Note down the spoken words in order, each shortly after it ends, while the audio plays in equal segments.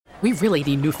We really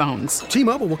need new phones.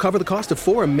 T-Mobile will cover the cost of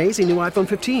 4 amazing new iPhone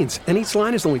 15s, and each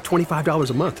line is only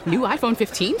 $25 a month. New iPhone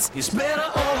 15s? It's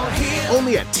better over here.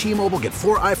 Only at T-Mobile, get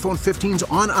 4 iPhone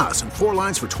 15s on us and 4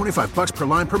 lines for $25 per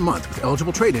line per month with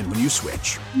eligible trade-in when you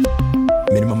switch.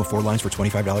 Minimum of 4 lines for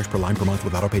 $25 per line per month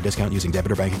with autopay discount using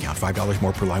debit or bank account. $5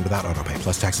 more per line without autopay,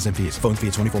 plus taxes and fees. Phone fee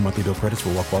at 24 monthly bill credits for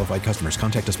well-qualified customers.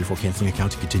 Contact us before canceling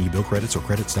account to continue bill credits or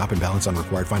credit stop and balance on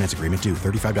required finance agreement due.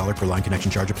 $35 per line connection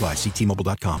charge applies. See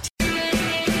T-Mobile.com.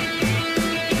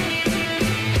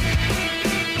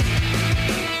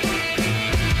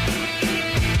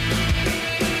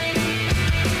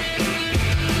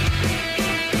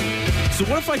 So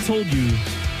what if I told you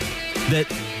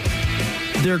that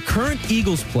there are current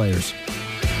Eagles players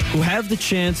who have the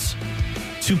chance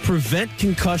to prevent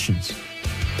concussions,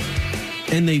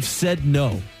 and they've said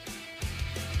no?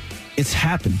 It's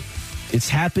happened. It's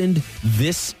happened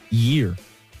this year,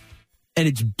 and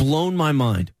it's blown my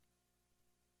mind.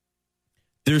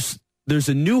 There's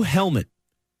a new helmet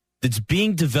that's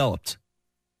being developed.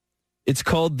 It's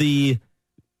called the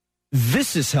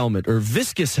Viscus helmet or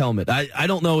viscous helmet. I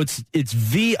don't know. It's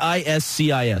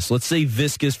VISCIS. Let's say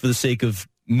viscous for the sake of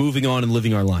moving on and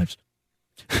living our lives.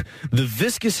 The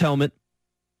viscous helmet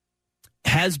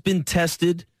has been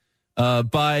tested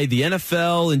by the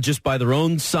NFL and just by their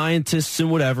own scientists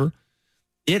and whatever.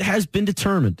 It has been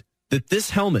determined that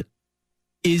this helmet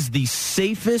is the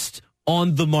safest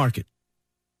on the market.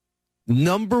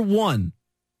 Number one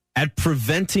at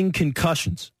preventing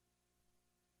concussions.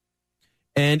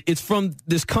 And it's from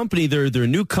this company. They're a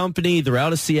new company. They're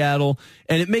out of Seattle.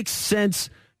 And it makes sense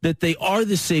that they are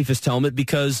the safest helmet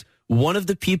because one of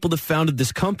the people that founded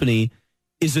this company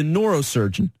is a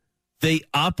neurosurgeon. They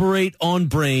operate on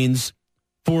brains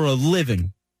for a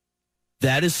living.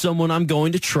 That is someone I'm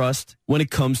going to trust when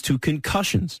it comes to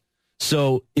concussions.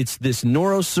 So it's this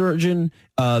neurosurgeon.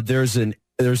 There's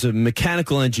a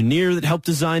mechanical engineer that helped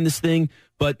design this thing.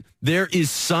 But there is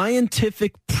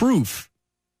scientific proof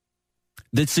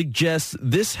that suggests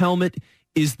this helmet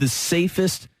is the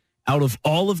safest out of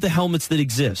all of the helmets that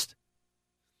exist.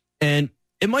 And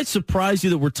it might surprise you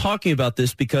that we're talking about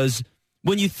this because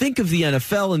when you think of the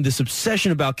NFL and this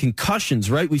obsession about concussions,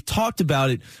 right? We've talked about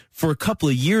it for a couple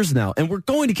of years now, and we're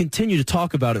going to continue to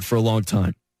talk about it for a long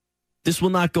time. This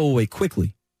will not go away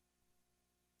quickly.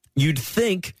 You'd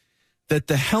think that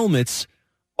the helmets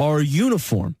are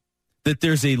uniform, that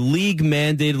there's a league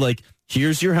mandated, like,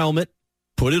 here's your helmet,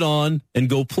 put it on, and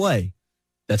go play.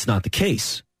 That's not the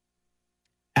case.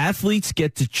 Athletes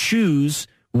get to choose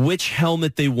which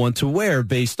helmet they want to wear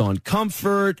based on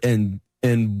comfort and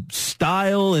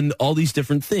style and all these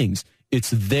different things. It's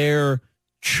their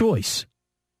choice.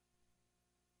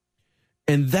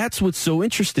 And that's what's so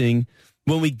interesting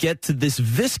when we get to this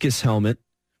viscous helmet,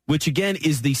 which again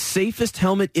is the safest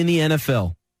helmet in the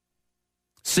NFL.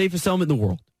 Safest helmet in the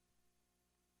world.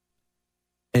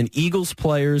 And Eagles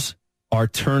players are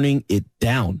turning it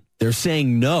down. They're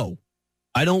saying, no,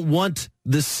 I don't want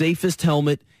the safest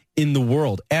helmet in the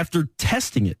world after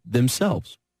testing it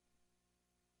themselves.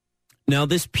 Now,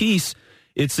 this piece,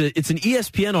 it's an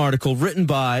ESPN article written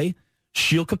by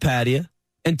Sheil Kapadia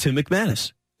and Tim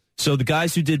McManus. So the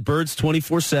guys who did Birds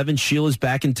 24/7, Sheil is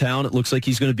back in town. It looks like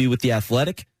he's going to be with The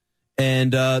Athletic.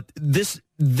 And this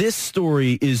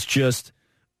story is just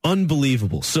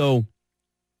unbelievable. So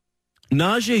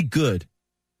Najee Good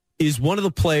is one of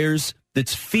the players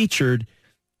that's featured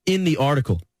in the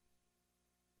article.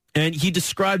 And he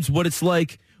describes what it's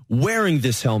like wearing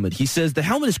this helmet. He says the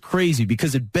helmet is crazy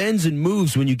because it bends and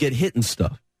moves when you get hit and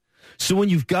stuff. So when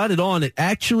you've got it on, it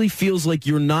actually feels like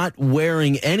you're not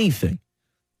wearing anything.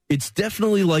 It's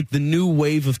definitely like the new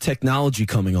wave of technology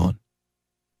coming on.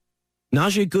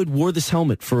 Najee Good wore this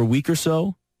helmet for a week or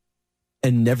so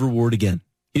and never wore it again.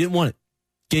 He didn't want it.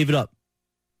 Gave it up.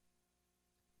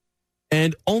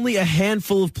 And only a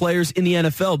handful of players in the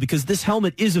NFL, because this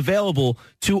helmet is available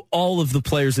to all of the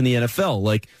players in the NFL.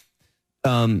 Like,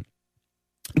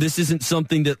 this isn't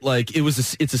something that, like,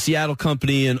 it's a Seattle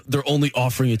company and they're only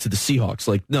offering it to the Seahawks.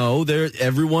 Like, no,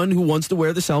 everyone who wants to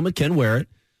wear this helmet can wear it,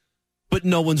 but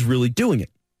no one's really doing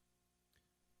it.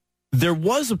 There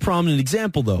was a prominent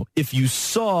example, though. If you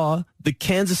saw the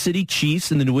Kansas City Chiefs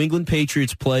and the New England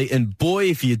Patriots play, and boy,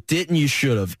 if you didn't, you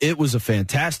should have. It was a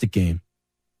fantastic game.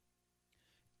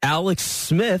 Alex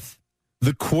Smith,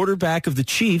 the quarterback of the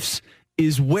Chiefs,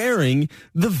 is wearing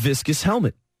the viscous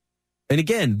helmet. And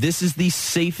again, this is the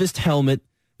safest helmet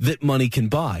that money can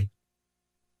buy.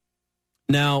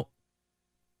 Now,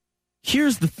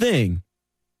 here's the thing.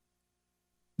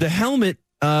 The helmet,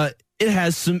 it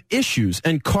has some issues.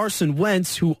 And Carson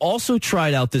Wentz, who also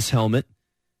tried out this helmet,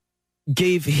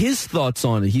 gave his thoughts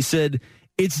on it. He said,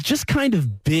 it's just kind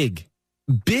of big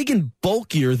and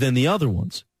bulkier than the other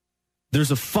ones.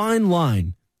 There's a fine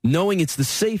line, knowing it's the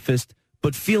safest,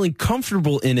 but feeling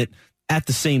comfortable in it at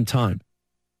the same time.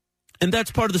 And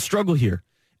that's part of the struggle here.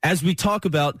 As we talk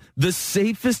about the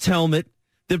safest helmet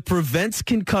that prevents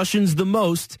concussions the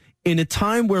most in a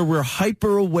time where we're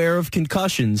hyper aware of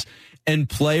concussions, and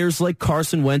players like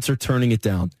Carson Wentz are turning it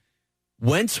down.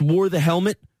 Wentz wore the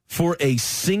helmet for a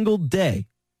single day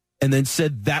and then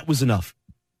said that was enough.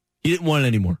 He didn't want it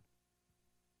anymore.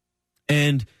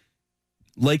 And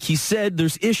like he said,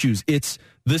 there's issues. It's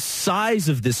the size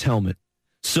of this helmet.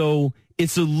 So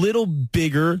it's a little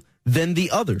bigger than the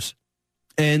others.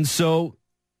 And so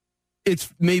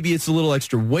it's a little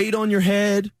extra weight on your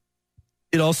head.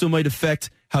 It also might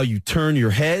affect how you turn your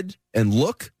head and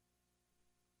look.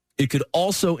 It's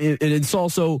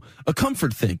also a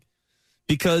comfort thing.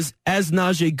 Because as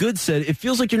Najee Good said, it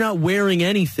feels like you're not wearing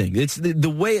anything. It's the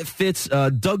way it fits.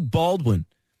 Doug Baldwin,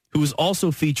 who was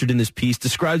also featured in this piece,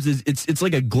 describes it. It's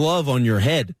like a glove on your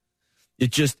head.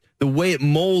 It just, the way it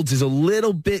molds is a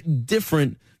little bit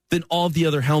different than all the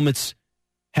other helmets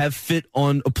have fit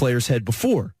on a player's head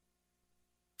before.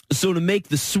 So to make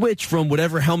the switch from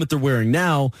whatever helmet they're wearing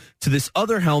now to this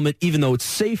other helmet, even though it's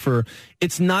safer,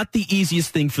 it's not the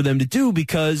easiest thing for them to do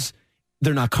because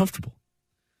they're not comfortable.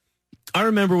 I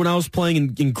remember when I was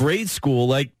playing in grade school,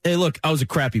 like, hey, look, I was a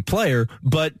crappy player,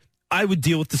 but I would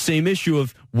deal with the same issue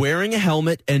of wearing a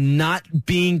helmet and not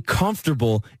being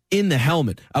comfortable in the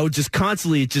helmet. I would just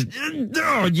constantly, a little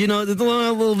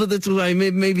bit this way,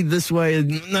 maybe this way.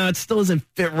 No, it still doesn't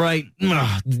fit right.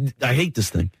 I hate this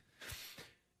thing.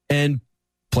 And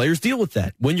players deal with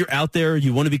that. When you're out there,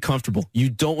 you want to be comfortable. You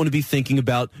don't want to be thinking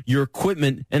about your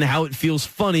equipment and how it feels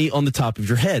funny on the top of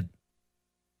your head.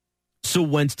 So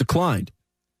Wentz declined.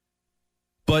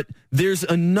 But there's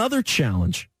another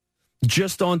challenge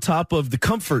just on top of the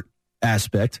comfort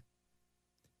aspect.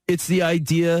 It's the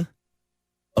idea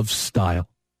of style.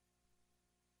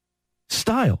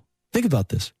 Style. Think about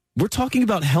this. We're talking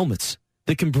about helmets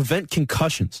that can prevent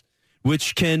concussions,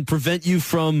 which can prevent you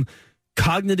from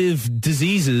cognitive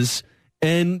diseases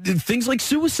and things like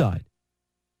suicide.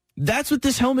 That's what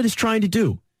this helmet is trying to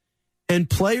do. And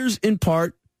players, in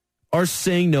part, are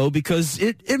saying no because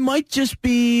it might just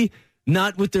be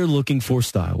not what they're looking for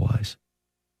style-wise.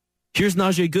 Here's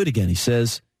Najee Good again. He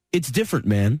says, it's different,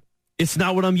 man. It's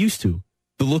not what I'm used to.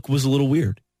 The look was a little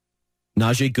weird.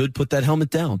 Najee Good put that helmet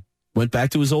down, went back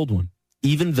to his old one,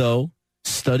 even though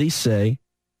studies say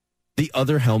the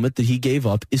other helmet that he gave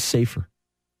up is safer.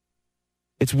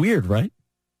 It's weird, right?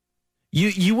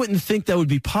 You wouldn't think that would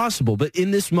be possible, but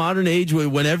in this modern age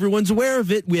when everyone's aware of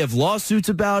it, we have lawsuits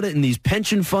about it and these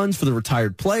pension funds for the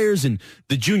retired players and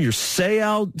the Junior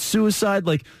Seau suicide,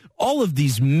 like all of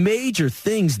these major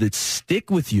things that stick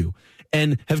with you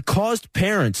and have caused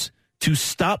parents to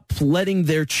stop letting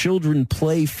their children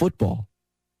play football.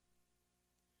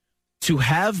 To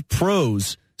have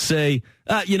pros say,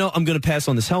 I'm going to pass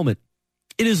on this helmet,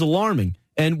 it is alarming.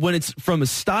 And when it's from a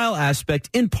style aspect,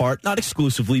 in part, not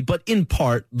exclusively, but in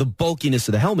part, the bulkiness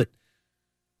of the helmet,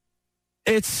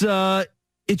 it's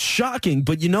shocking.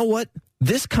 But you know what?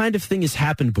 This kind of thing has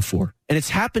happened before. And it's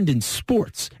happened in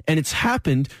sports. And it's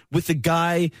happened with a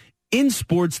guy in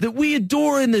sports that we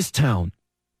adore in this town.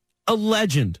 A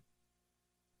legend.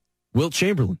 Wilt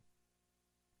Chamberlain.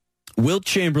 Wilt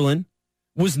Chamberlain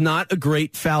was not a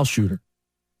great foul shooter.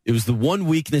 It was the one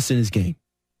weakness in his game.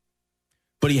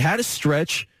 But he had a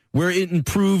stretch where it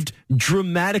improved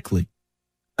dramatically.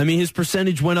 I mean, his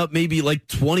percentage went up maybe like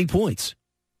 20 points.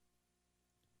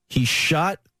 He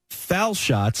shot foul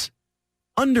shots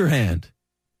underhand.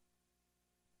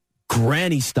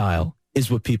 Granny style is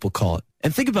what people call it.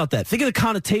 And think about that. Think of the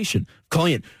connotation,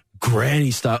 calling it granny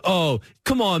style. Oh,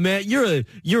 come on, man. You're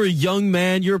a young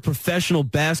man. You're a professional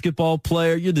basketball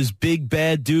player. You're this big,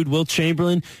 bad dude, Wilt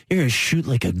Chamberlain. You're going to shoot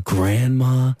like a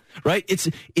grandma, right?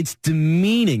 It's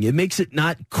demeaning. It makes it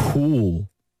not cool.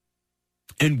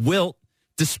 And Wilt,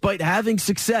 despite having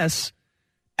success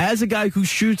as a guy who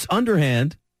shoots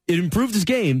underhand, it improved his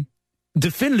game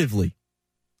definitively.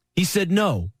 He said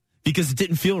no because it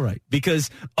didn't feel right,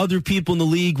 because other people in the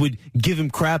league would give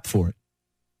him crap for it.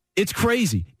 It's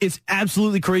crazy. It's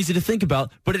absolutely crazy to think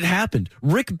about, but it happened.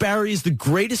 Rick Barry is the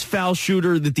greatest foul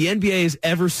shooter that the NBA has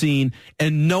ever seen,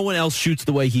 and no one else shoots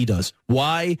the way he does.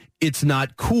 Why? It's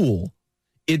not cool.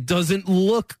 It doesn't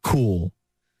look cool.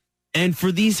 And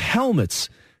for these helmets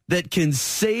that can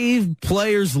save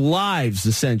players' lives,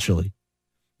 essentially,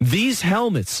 these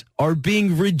helmets are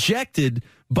being rejected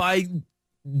by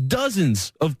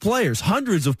dozens of players,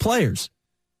 hundreds of players,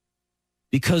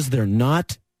 because they're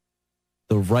not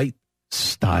the right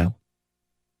style.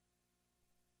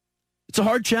 It's a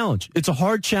hard challenge. It's a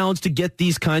hard challenge to get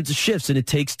these kinds of shifts, and it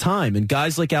takes time. And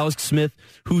guys like Alex Smith,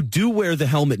 who do wear the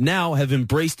helmet now, have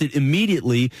embraced it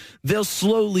immediately. They'll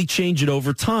slowly change it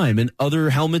over time, and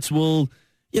other helmets will,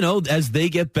 as they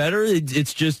get better,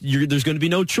 it's just there's going to be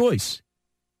no choice.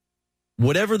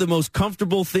 Whatever the most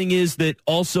comfortable thing is that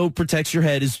also protects your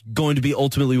head is going to be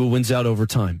ultimately what wins out over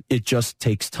time. It just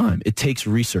takes time. It takes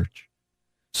research.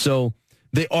 So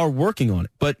they are working on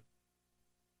it, but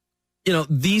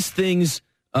these things,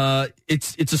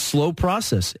 it's a slow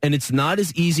process, and it's not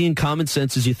as easy and common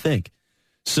sense as you think.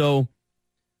 So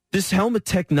this helmet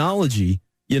technology,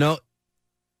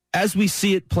 as we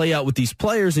see it play out with these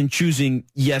players and choosing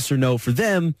yes or no for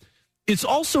them, it's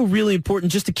also really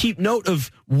important just to keep note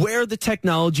of where the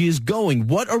technology is going.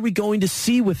 What are we going to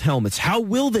see with helmets? How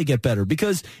will they get better?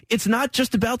 Because it's not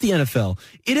just about the NFL.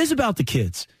 It is about the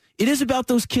kids. It is about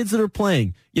those kids that are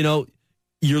playing.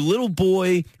 Your little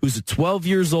boy who's 12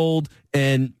 years old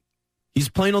and he's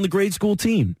playing on the grade school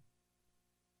team.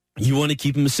 You want to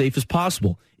keep him as safe as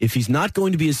possible. If he's not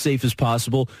going to be as safe as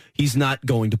possible, he's not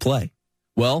going to play.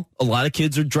 Well, a lot of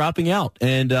kids are dropping out.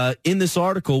 And in this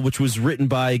article, which was written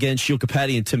by, again, Sheil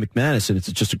Kapady and Tim McManus, and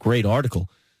it's just a great article,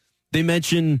 they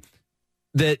mention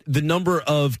that the number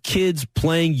of kids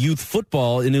playing youth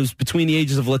football, and it was between the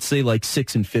ages of, let's say, like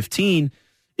 6 and 15,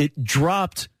 it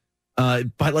dropped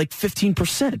by like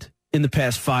 15% in the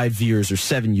past 5 years or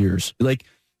 7 years. Like,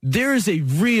 there is a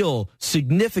real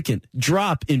significant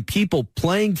drop in people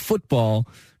playing football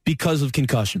because of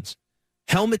concussions.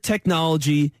 Helmet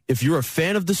technology, if you're a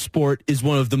fan of the sport, is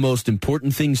one of the most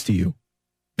important things to you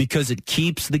because it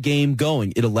keeps the game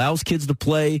going. It allows kids to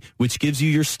play, which gives you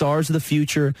your stars of the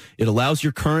future. It allows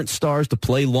your current stars to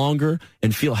play longer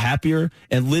and feel happier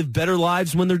and live better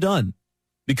lives when they're done.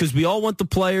 Because we all want the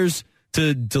players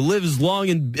to live as long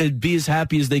and be as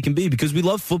happy as they can be because we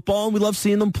love football and we love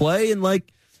seeing them play. And hey,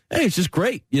 it's just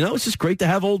great. It's just great to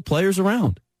have old players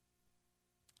around.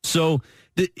 So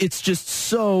it's just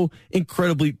so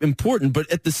incredibly important.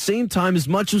 But at the same time, as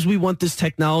much as we want this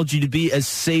technology to be as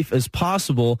safe as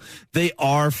possible, they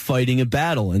are fighting a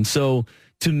battle. And so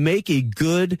to make a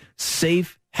good,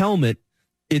 safe helmet,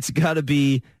 it's got to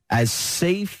be as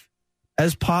safe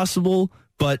as possible,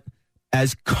 but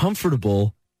as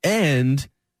comfortable and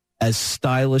as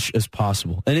stylish as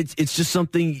possible. And it's just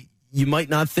something you might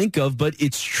not think of, but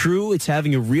it's true. It's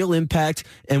having a real impact,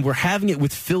 and we're having it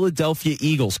with Philadelphia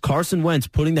Eagles. Carson Wentz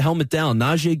putting the helmet down.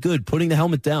 Najee Good putting the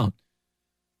helmet down.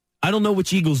 I don't know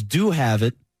which Eagles do have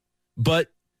it,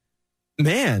 but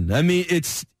man,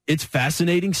 it's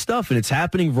fascinating stuff, and it's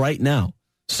happening right now.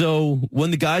 So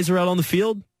when the guys are out on the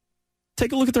field,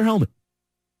 take a look at their helmet.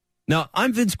 Now,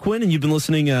 I'm Vince Quinn, and you've been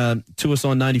listening to us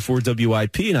on 94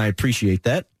 WIP, and I appreciate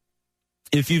that.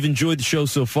 If you've enjoyed the show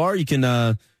so far, you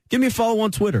can give me a follow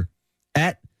on Twitter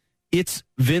at It's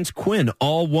Vince Quinn,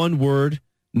 all one word,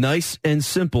 nice and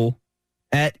simple,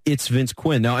 at It's Vince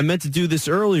Quinn. Now, I meant to do this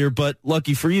earlier, but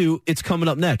lucky for you, it's coming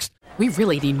up next. We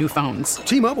really need new phones.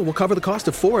 T-Mobile will cover the cost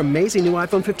of 4 amazing new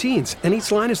iPhone 15s, and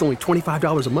each line is only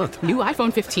 $25 a month. New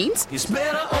iPhone 15s? It's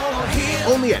better over here.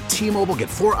 Only at T-Mobile, get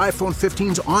 4 iPhone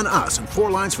 15s on us and 4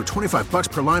 lines for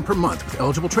 $25 per line per month with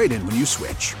eligible trade-in when you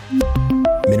switch.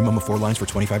 Minimum of 4 lines for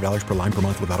 $25 per line per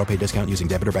month with autopay discount using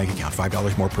debit or bank account.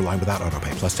 $5 more per line without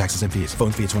autopay, plus taxes and fees.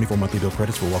 Phone fee at 24 monthly bill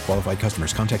credits for well-qualified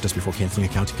customers. Contact us before canceling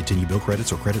account to continue bill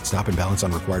credits or credit stop and balance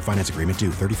on required finance agreement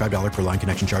due. $35 per line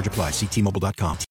connection charge applies. See T-Mobile.com.